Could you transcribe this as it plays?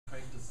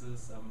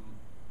experiences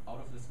out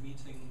of this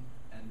meeting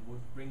and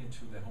would bring it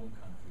to their home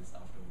countries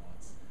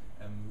afterwards.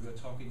 We were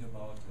talking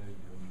about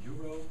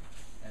Europe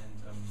and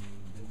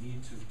the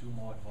need to do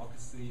more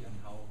advocacy and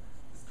how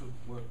this could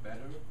work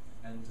better.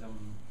 And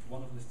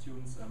one of the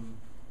students,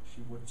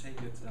 she would take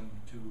it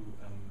to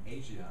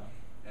Asia,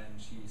 and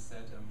she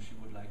said she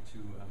would like to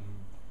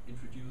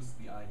introduce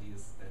the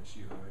ideas that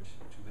she heard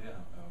to their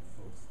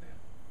folks there.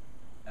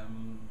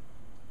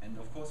 And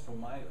of course,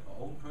 from my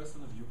own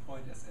personal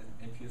viewpoint as an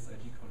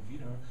NPSIG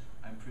convener,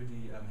 I'm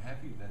pretty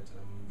happy that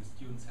the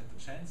students had the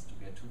chance to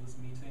get to this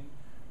meeting,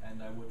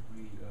 and I would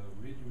be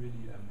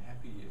really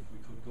happy if we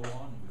could go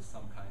on with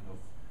some kind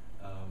of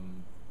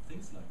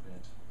things like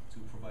that, to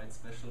provide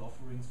special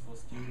offerings for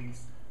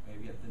students,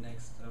 maybe at the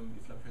next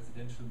IFLA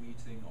presidential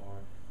meeting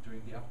or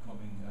during the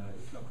upcoming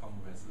IFLA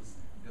congresses.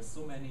 There's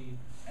so many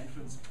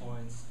entrance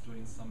points,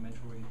 doing some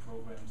mentoring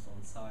programs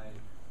on site,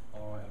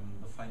 or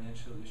the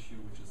financial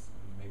issue, which is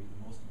maybe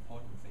the most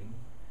important thing.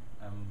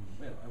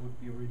 Well, I would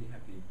be really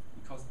happy,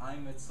 because I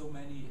met so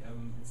many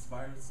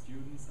inspired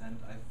students, and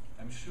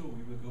I'm sure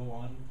we will go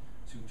on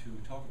to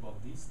talk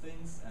about these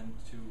things and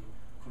to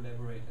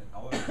collaborate at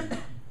our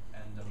group,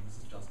 and this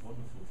is just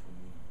wonderful for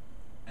me.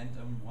 And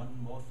one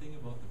more thing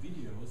about the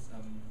videos,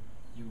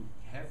 you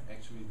have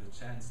actually the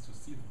chance to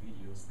see the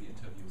videos, the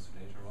interviews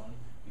later on,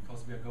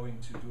 because we are going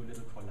to do a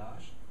little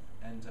collage,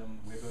 and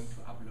we're going to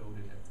upload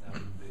it at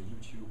the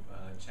YouTube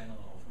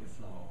channel of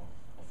IFLA or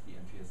of the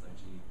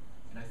NPSIG.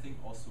 And I think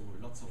also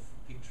lots of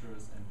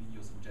pictures and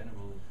videos in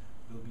general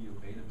will be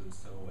available,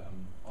 so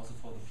also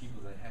for the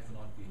people that have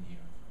not been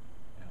here.